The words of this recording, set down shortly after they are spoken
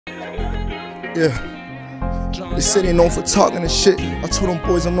Yeah. They say they known for talking and shit. I told them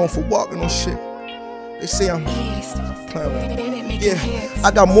boys I'm known for walking on shit. They say I'm playing. Yeah,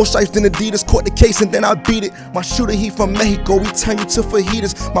 I got more stripes than Adidas, caught the case and then I beat it. My shooter, he from Mexico, he turn you to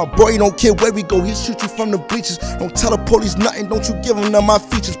fajitas. My boy, he don't care where we go, he shoot you from the bleachers. Don't tell the police nothing, don't you give him none of my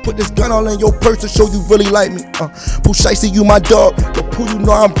features. Put this gun all in your purse to show you really like me. Boo shicey, you my dog, but Pooh, you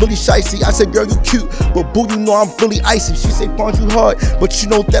know I'm really shicey. I said, girl, you cute, but Boo, you know I'm really icy. She say, Fonzo, you hard, but you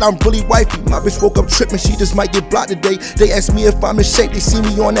know that I'm really wifey. My bitch woke up tripping, she just might get blocked today. They ask me if I'm in shape, they see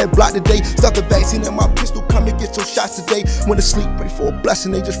me on that block today. Stuff the vaccine in my pistol, come and get your shots today. Went to sleep, pray for a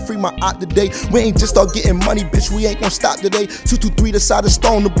blessing, they just free my op today. We ain't just start getting money, bitch, we ain't gon' stop today. 223 the side of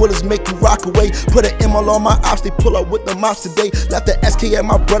stone, the bullets make you rock away. Put an M all on my ops, they pull up with the mops today. Left the SK at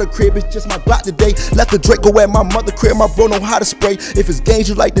my brother crib, it's just my Glock today. Left the Draco at my mother crib, my bro know how to spray. If it's games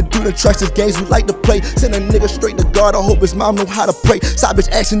you like to do, then trust it's games we like to play. Send a nigga straight to God, I hope his mom know how to pray. Side bitch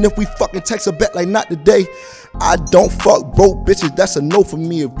asking if we fucking text a bet like not today. I don't fuck broke bitches, that's a no for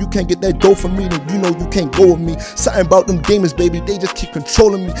me. If you can't get that dough from me, then you know you can't go with me. Something about them demons, baby, they just keep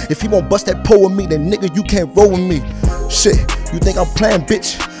controlling me. If he won't bust that pole with me, then nigga, you can't roll with me. Shit, you think I'm playing,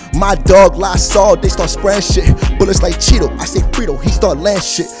 bitch? My dog last saw, they start spraying shit. Bullets like Cheeto, I say Frito, he start laying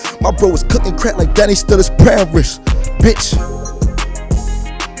shit. My bro was cooking crack like Danny, still his praying wrist. Bitch.